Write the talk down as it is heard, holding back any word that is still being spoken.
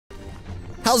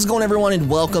How's it going, everyone, and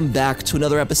welcome back to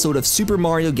another episode of Super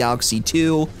Mario Galaxy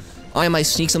 2. I am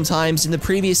iSneakSometimes. In the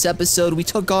previous episode, we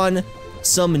took on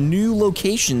some new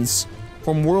locations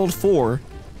from World 4.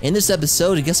 In this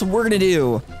episode, guess what we're gonna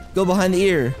do? Go behind the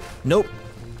ear. Nope.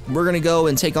 We're gonna go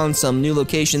and take on some new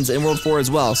locations in World 4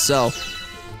 as well. So,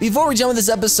 before we jump into this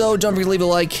episode, don't forget to leave a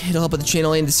like. It'll help out the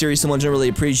channel and the series so much. I really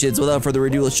appreciate it. So without further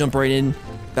ado, let's jump right in,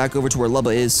 back over to where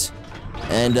Lubba is,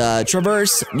 and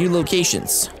traverse new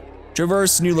locations.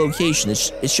 Traverse new location.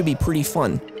 It should be pretty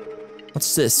fun.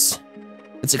 What's this?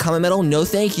 It's a common medal? No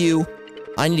thank you.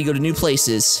 I need to go to new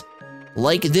places.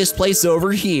 Like this place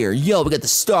over here. Yo, we got the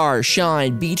Star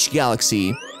Shine Beach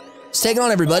Galaxy. Let's take it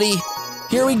on, everybody.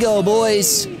 Here we go,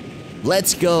 boys.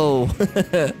 Let's go.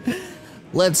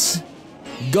 Let's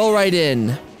go right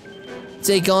in.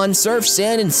 Take on Surf,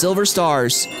 Sand, and Silver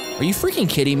Stars. Are you freaking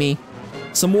kidding me?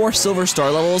 Some more Silver Star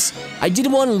levels. I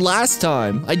did one last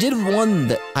time. I did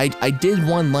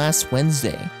one last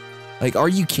Wednesday. Like, are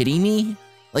you kidding me?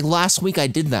 Like, last week I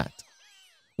did that.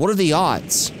 What are the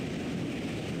odds?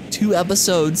 2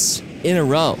 episodes in a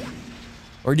row.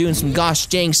 We're doing some gosh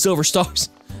dang Silver Stars.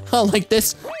 Oh, like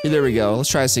this. There we go. Let's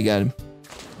try this again.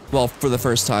 Well, for the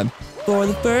first time. For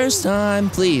the first time,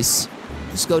 please.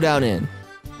 Just go down in.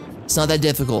 It's not that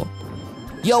difficult.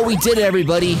 Yo, we did it,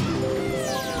 everybody.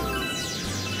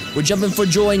 We're jumping for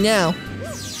joy now.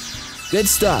 Good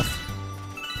stuff.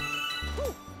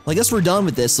 Well, I guess we're done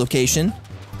with this location.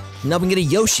 Now we can get a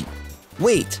Yoshi.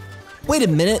 Wait a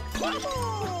minute.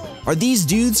 Are these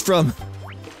dudes from...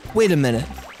 Wait a minute.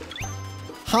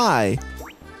 Hi.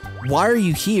 Why are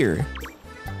you here?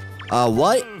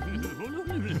 What?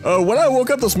 When I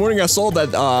woke up this morning, I saw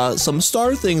that, some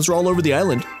star things were all over the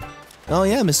island. Oh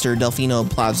yeah, Mr. Delfino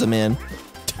Plaza Man.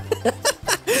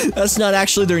 That's not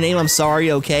actually their name, I'm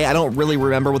sorry, okay? I don't really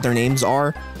remember what their names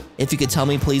are. If you could tell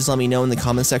me, please let me know in the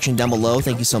comment section down below.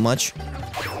 Thank you so much.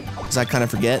 Because I kind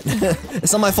of forget.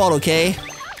 It's not my fault, okay?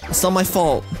 It's not my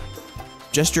fault.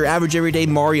 Just your average everyday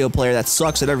Mario player that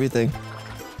sucks at everything.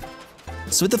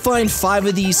 So we have to find 5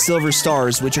 of these Silver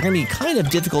Stars, which are going to be kind of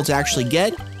difficult to actually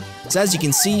get. So as you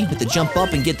can see, we have to jump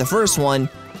up and get the first one.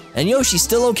 And Yoshi's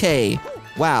still okay.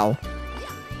 Wow.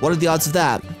 What are the odds of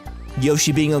that?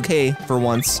 Yoshi being okay for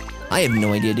once. I have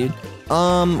no idea, dude.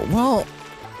 Well,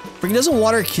 freaking doesn't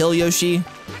water kill Yoshi?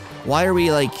 Why are we,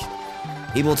 like,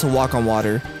 able to walk on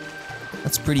water?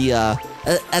 That's pretty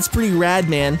rad,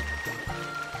 man.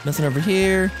 Nothing over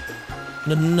here.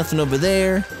 Nothing over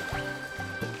there.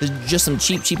 There's just some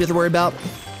cheap you have to worry about,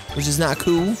 which is not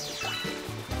cool.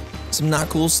 Some not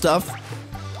cool stuff.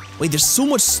 Wait, there's so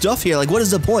much stuff here. Like, what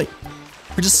is the point?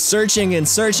 We're just searching and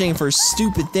searching for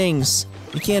stupid things.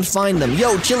 You can't find them.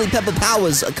 Yo, Chili Pepper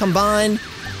Powers combined.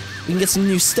 We can get some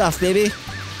new stuff, baby.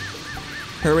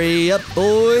 Hurry up,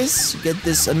 boys. Get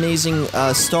this amazing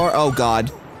star. Oh,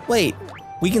 God. Wait,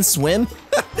 we can swim?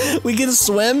 We can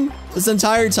swim this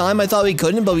entire time? I thought we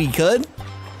couldn't, but we could?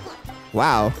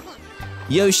 Wow.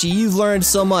 Yoshi, you've learned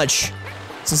so much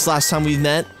since last time we've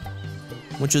met,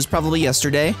 which was probably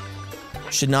yesterday.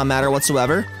 Should not matter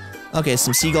whatsoever. Okay,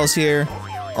 some seagulls here.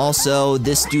 Also,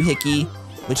 this doohickey,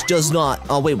 which does not...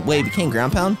 Oh, wait, we can't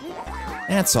ground pound?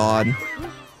 That's odd.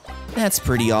 That's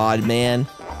pretty odd, man.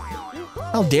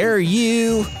 How dare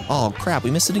you? Oh, crap,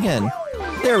 we missed it again.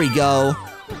 There we go.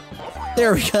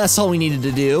 There we go. That's all we needed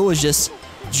to do, was just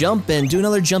jump and do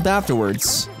another jump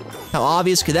afterwards. How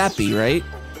obvious could that be, right?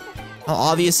 How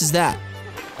obvious is that?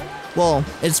 Well,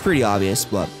 it's pretty obvious,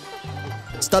 but...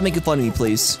 Stop making fun of me,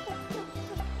 please.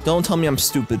 Don't tell me I'm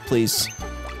stupid, please.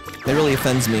 That really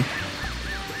offends me.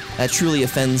 That truly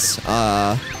offends,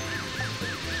 my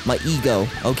ego,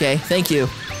 okay? Thank you.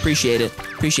 Appreciate it.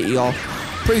 Appreciate y'all.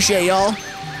 Appreciate y'all.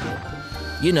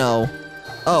 You know.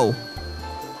 Oh.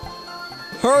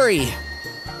 Hurry!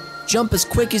 Jump as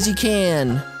quick as you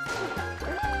can.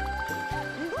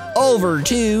 Over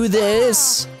to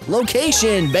this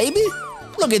location, baby!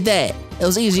 Look at that. It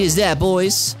was easy as that,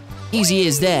 boys. Easy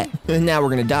as that. And now we're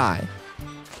gonna die.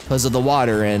 Because of the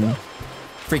water and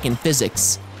freaking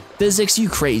physics. Physics, you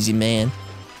crazy, man.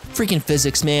 Freaking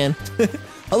physics, man.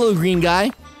 Hello, green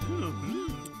guy.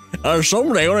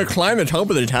 Someday I want to climb the top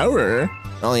of the tower.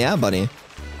 Oh, yeah, buddy.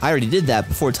 I already did that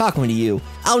before talking to you.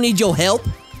 I don't need your help.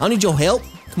 I don't need your help.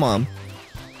 Come on.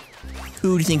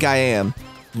 Who do you think I am?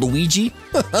 Luigi?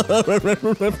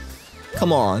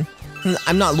 Come on.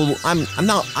 I'm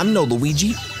no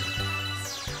Luigi.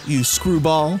 You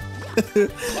screwball.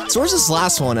 So where's this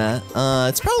last one at?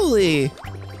 It's probably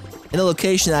in a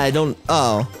location that I don't...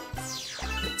 Oh.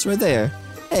 It's right there.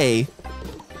 Hey.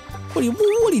 What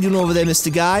are you doing over there,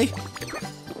 Mr. Guy?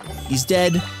 He's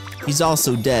dead. He's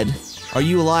also dead. Are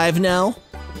you alive now?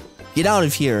 Get out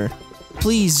of here.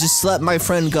 Please, just let my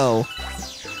friend go.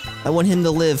 I want him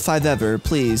to live forever,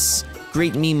 please.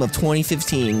 Great meme of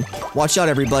 2015. Watch out,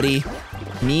 everybody.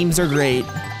 Memes are great.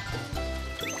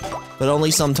 But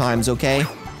only sometimes, okay?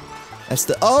 That's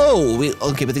the- Oh!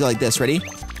 Okay, but they go like this. Ready?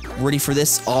 Ready for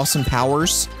this awesome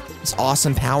powers? This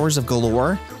awesome powers of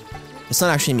galore? It's not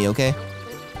actually me, okay?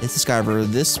 It's this guy over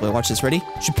this way. Watch this. Ready?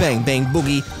 Shebang, bang,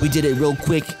 boogie. We did it real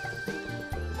quick.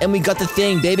 And we got the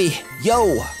thing, baby.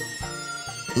 Yo!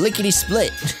 Lickety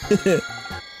split.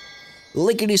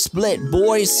 Lickety split,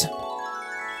 boys.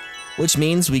 Which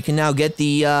means we can now get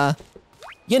the,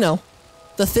 you know,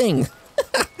 the thing.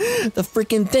 The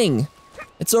freaking thing.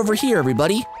 It's over here,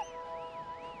 everybody.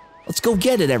 Let's go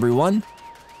get it, everyone.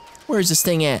 Where's this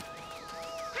thing at?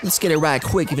 Let's get it right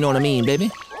quick, if you know what I mean,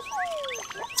 baby.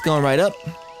 It's going right up.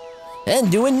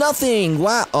 And doing nothing.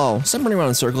 Wow. Oh, stop running around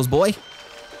in circles, boy.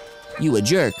 You a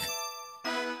jerk.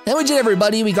 And we did,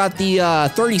 everybody. We got the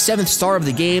 37th star of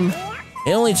the game.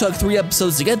 It only took 3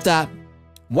 episodes to get that.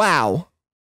 Wow.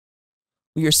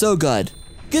 We are so good.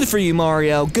 Good for you,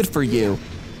 Mario. Good for you.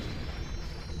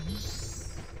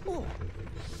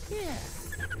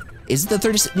 Is it the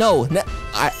 36th? No,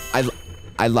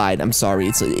 I lied. I'm sorry.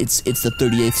 It's the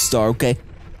 38th star. Okay.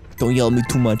 Don't yell at me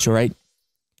too much. All right.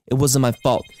 It wasn't my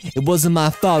fault. It wasn't my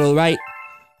fault. All right.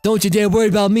 Don't you dare worry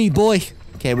about me, boy.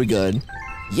 Okay, we're good.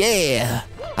 Yeah.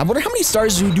 I wonder how many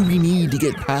stars do we need to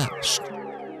get past?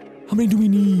 How many do we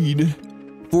need?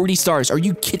 40 stars. Are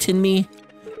you kidding me?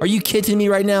 Are you kidding me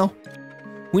right now?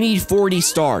 We need 40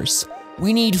 stars.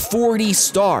 We need 40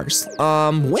 stars.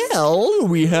 Well,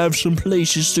 we have some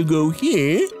places to go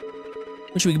here,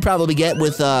 which we could probably get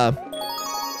with,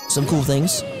 some cool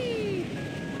things.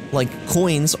 Like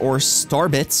coins or star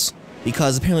bits,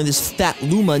 because apparently this fat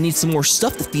Luma needs some more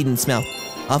stuff to feed in its mouth.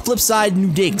 Flip side,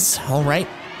 new digs. All right.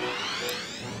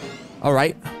 All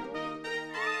right.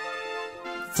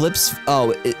 Flips.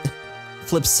 Oh,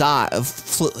 flip side.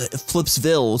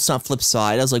 Flipsville. It's not flip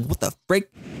side. I was like, what the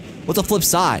frick? What's a flip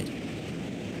side?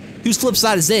 Whose flip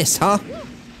side is this, huh?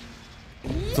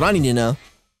 That's what I need to know.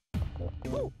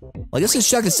 Well, I guess let's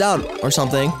check this out or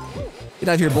something. Get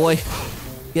out of here, boy.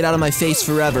 Get out of my face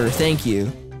forever. Thank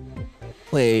you.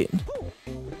 Wait.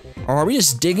 Are we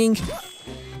just digging?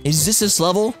 Is this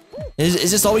level?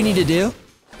 Is this all we need to do?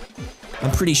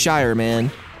 I'm pretty sure,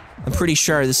 man. I'm pretty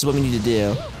sure this is what we need to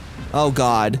do. Oh,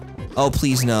 God. Oh,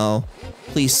 please, no.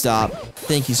 Please stop.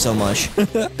 Thank you so much.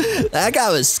 That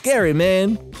guy was scary,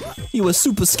 man. He was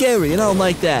super scary, and I don't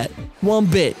like that. One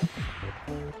bit.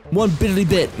 One bitty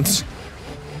bit.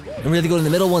 And we have to go in the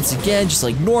middle once again, just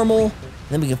like normal. And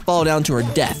then we can fall down to our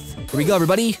death. Here we go,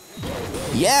 everybody.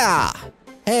 Yeah.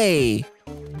 Hey.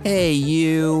 Hey,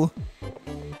 you.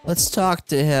 Let's talk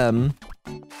to him.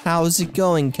 How's it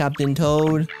going, Captain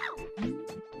Toad?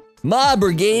 My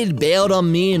brigade bailed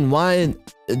on me, and why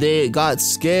they got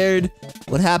scared?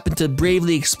 What happened to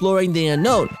bravely exploring the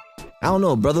unknown? I don't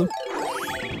know, brother.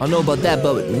 I don't know about that,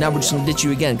 but now we're just gonna ditch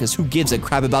you again, because who gives a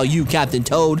crap about you, Captain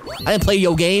Toad? I didn't play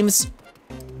your games.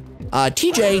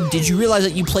 TJ, did you realize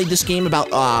that you played this game about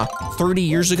 30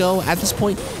 years ago at this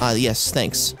point? Yes,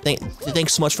 thanks.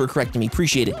 Thanks so much for correcting me.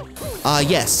 Appreciate it.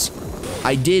 Yes,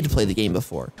 I did play the game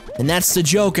before. And that's the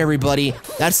joke, everybody.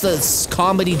 That's the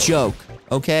comedy joke,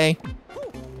 okay?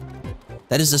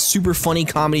 That is a super funny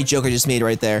comedy joke I just made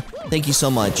right there. Thank you so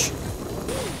much.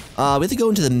 We have to go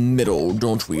into the middle,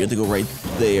 don't we? We have to go right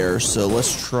there, so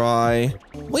let's try...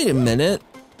 Wait a minute.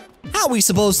 How are we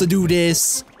supposed to do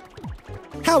this?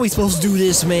 How are we supposed to do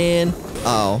this, man?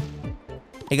 Oh.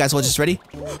 Hey guys, watch this, ready?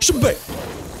 Shebang!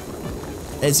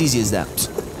 And it's easy as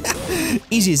that.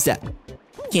 Easy as that.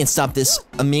 Can't stop this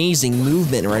amazing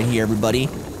movement right here, everybody.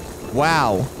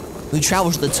 Wow. We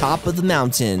travel to the top of the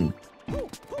mountain.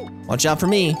 Watch out for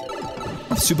me.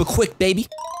 I'm super quick, baby.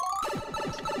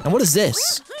 And what is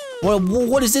this?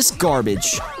 What is this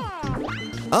garbage?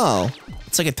 Oh,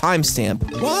 it's like a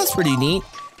timestamp. Well, that's pretty neat.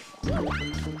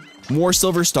 More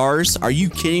silver stars? Are you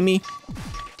kidding me?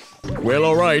 Well,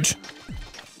 alright.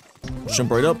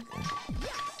 Jump right up.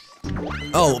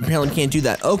 Oh, apparently we can't do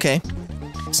that. Okay.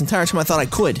 This entire time I thought I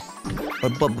could.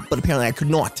 But apparently I could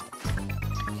not.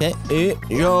 Okay.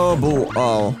 Yo, boo.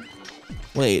 Oh.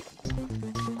 Wait.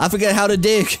 I forget how to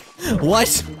dig.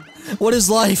 What? What is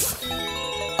life?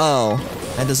 Oh.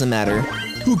 That doesn't matter.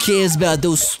 Who cares about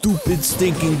those stupid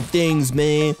stinking things,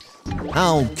 man? I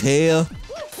don't care.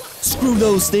 Screw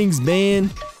those things,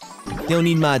 man. They don't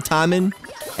need my timing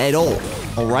at all.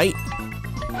 Alright?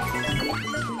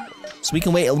 So we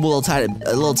can wait a little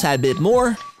tad bit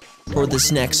more for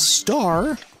this next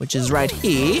star, which is right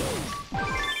here.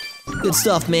 Good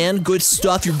stuff, man. Good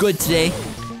stuff. You're good today.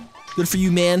 Good for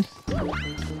you, man.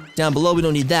 Down below, we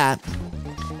don't need that.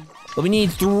 But we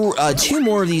need 2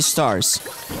 more of these stars.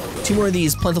 2 more of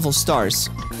these plentiful stars.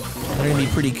 They're gonna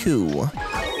be pretty cool.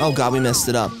 Oh god, we messed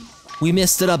it up. We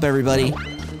messed it up, everybody.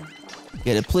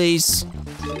 Get it, please.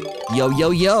 Yo, yo,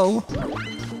 yo.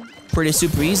 Pretty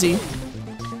super easy.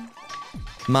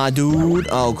 My dude.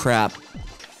 Oh, crap.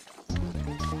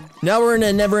 Now we're in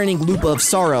a never-ending loop of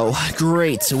sorrow.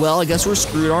 Great. Well, I guess we're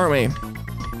screwed, aren't we?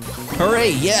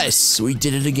 Hooray, yes! We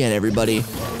did it again, everybody.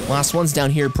 Last one's down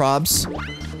here, probs.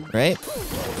 Right?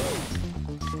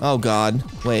 Oh, God.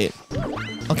 Wait.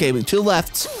 Okay, to the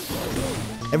left.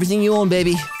 Everything you own,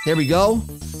 baby. There we go.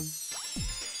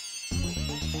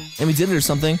 And we did it or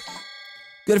something.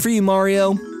 Good for you,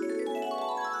 Mario.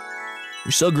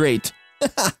 You're so great.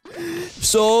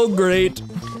 So great.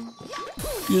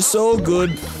 You're so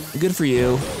good. Good for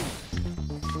you.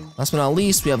 Last but not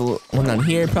least, we have one down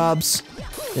here, probs.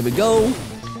 There we go.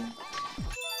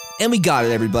 And we got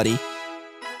it, everybody.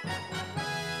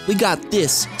 We got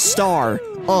this star.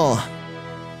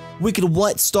 Wicked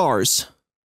what stars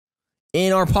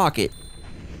in our pocket.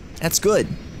 That's good.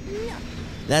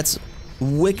 That's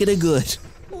wicked good.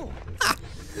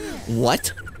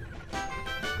 What?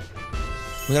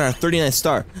 We got our 39th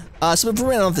star. So before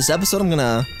we end off this episode, I'm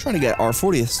gonna try to get our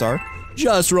 40th star.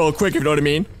 Just real quick, if you know what I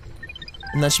mean.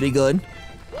 And that should be good.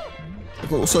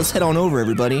 So let's head on over,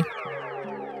 everybody.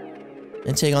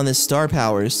 And take on this star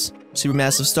powers.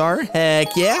 Supermassive star?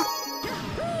 Heck yeah.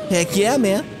 Heck yeah,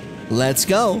 man. Let's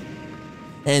go.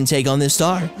 And take on this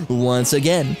star. Once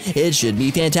again. It should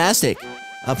be fantastic.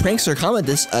 A prankster comment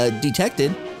this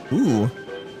detected. Ooh.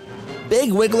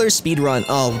 Big Wiggler speedrun.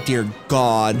 Oh, dear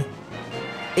God.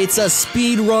 It's a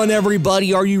speedrun,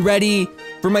 everybody. Are you ready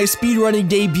for my speedrunning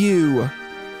debut?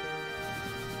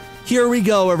 Here we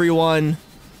go, everyone.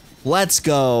 Let's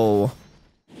go.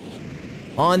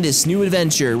 On this new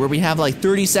adventure where we have like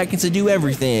 30 seconds to do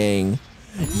everything.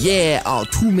 Yeah, oh,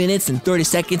 2 minutes and 30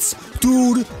 seconds.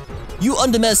 Dude, you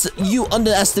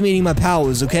underestimating my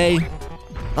powers, okay?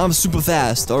 I'm super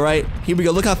fast, alright? Here we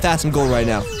go, look how fast I'm going right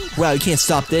now. Wow, you can't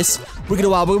stop this. Wicked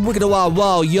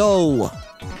wow, yo.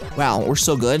 Wow, we're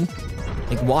so good.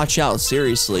 Like, watch out,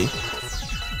 seriously.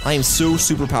 I am so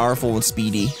super powerful and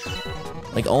speedy.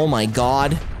 Like, oh my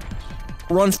god.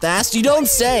 Run fast? You don't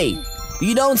say!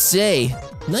 You don't say.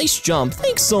 Nice jump.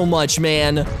 Thanks so much,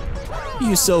 man.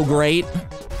 You so great.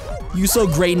 You so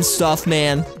great and stuff,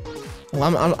 man.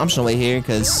 Well, I'm just gonna wait here,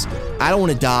 because I don't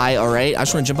want to die, alright? I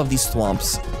just want to jump up these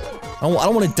swamps. I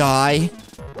don't want to die.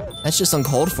 That's just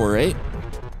uncalled for, right?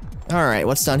 Alright,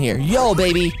 what's down here? Yo,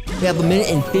 baby! We have 1 minute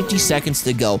and 50 seconds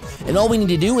to go. And all we need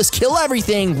to do is kill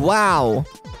everything! Wow!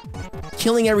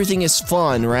 Killing everything is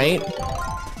fun, right?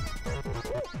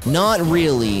 Not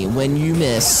really, when you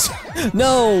miss.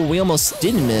 No, we almost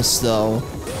didn't miss, though.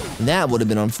 That would have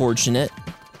been unfortunate.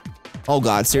 Oh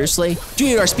god, seriously?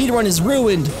 Dude, our speedrun is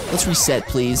ruined! Let's reset,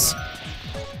 please.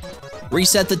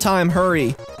 Reset the time,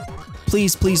 hurry.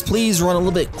 Please, please, please run a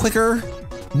little bit quicker.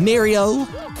 Mario,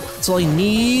 that's all I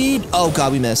need. Oh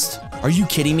god, we missed. Are you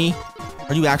kidding me?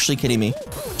 Are you actually kidding me?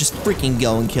 Just freaking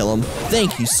go and kill him.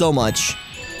 Thank you so much.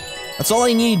 That's all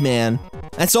I need, man.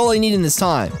 That's all I need in this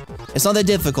time. It's not that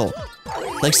difficult.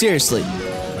 Like, seriously.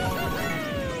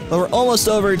 But we're almost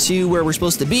over to where we're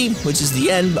supposed to be, which is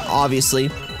the end, obviously.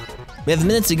 We have a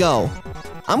minute to go.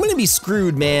 I'm gonna be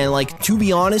screwed, man. Like, to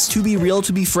be honest, to be real,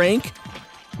 to be frank,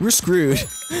 we're screwed.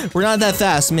 We're not that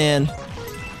fast, man.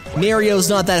 Mario's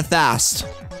not that fast.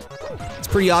 It's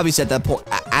pretty obvious at that point.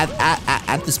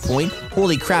 At this point.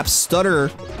 Holy crap, stutter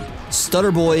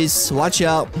boys, watch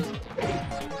out.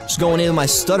 Just going in with my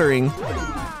stuttering.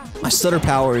 My stutter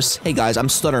powers. Hey guys, I'm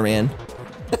Stutter Man.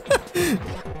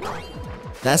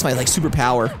 That's my like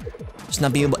superpower. Just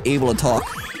not being able to talk.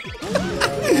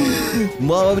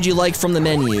 What would you like from the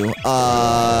menu?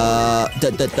 I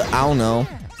don't know.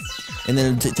 And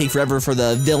then take forever for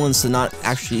the villains to not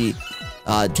actually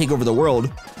take over the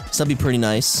world. So that'd be pretty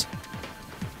nice.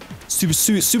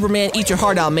 Superman, eat your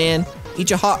heart out, man. Eat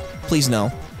your heart. Please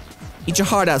no. Eat your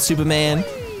heart out, Superman.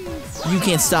 You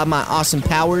can't stop my awesome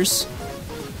powers.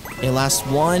 Okay, last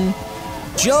one.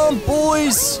 Jump,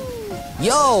 boys!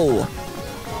 Yo!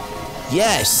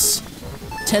 Yes!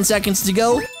 10 seconds to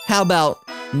go? How about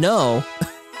no?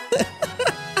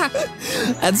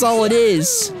 That's all it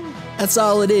is. That's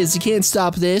all it is. You can't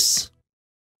stop this.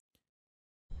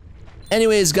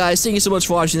 Anyways, guys, thank you so much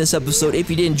for watching this episode.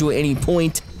 If you did enjoy any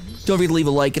point, don't forget to leave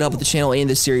a like and help with the channel and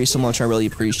this series so much. I really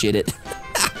appreciate it.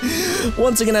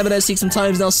 Once again, I've been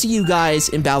iSneakSometimes, and I'll see you guys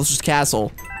in Bowser's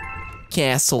Castle.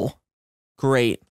 Great.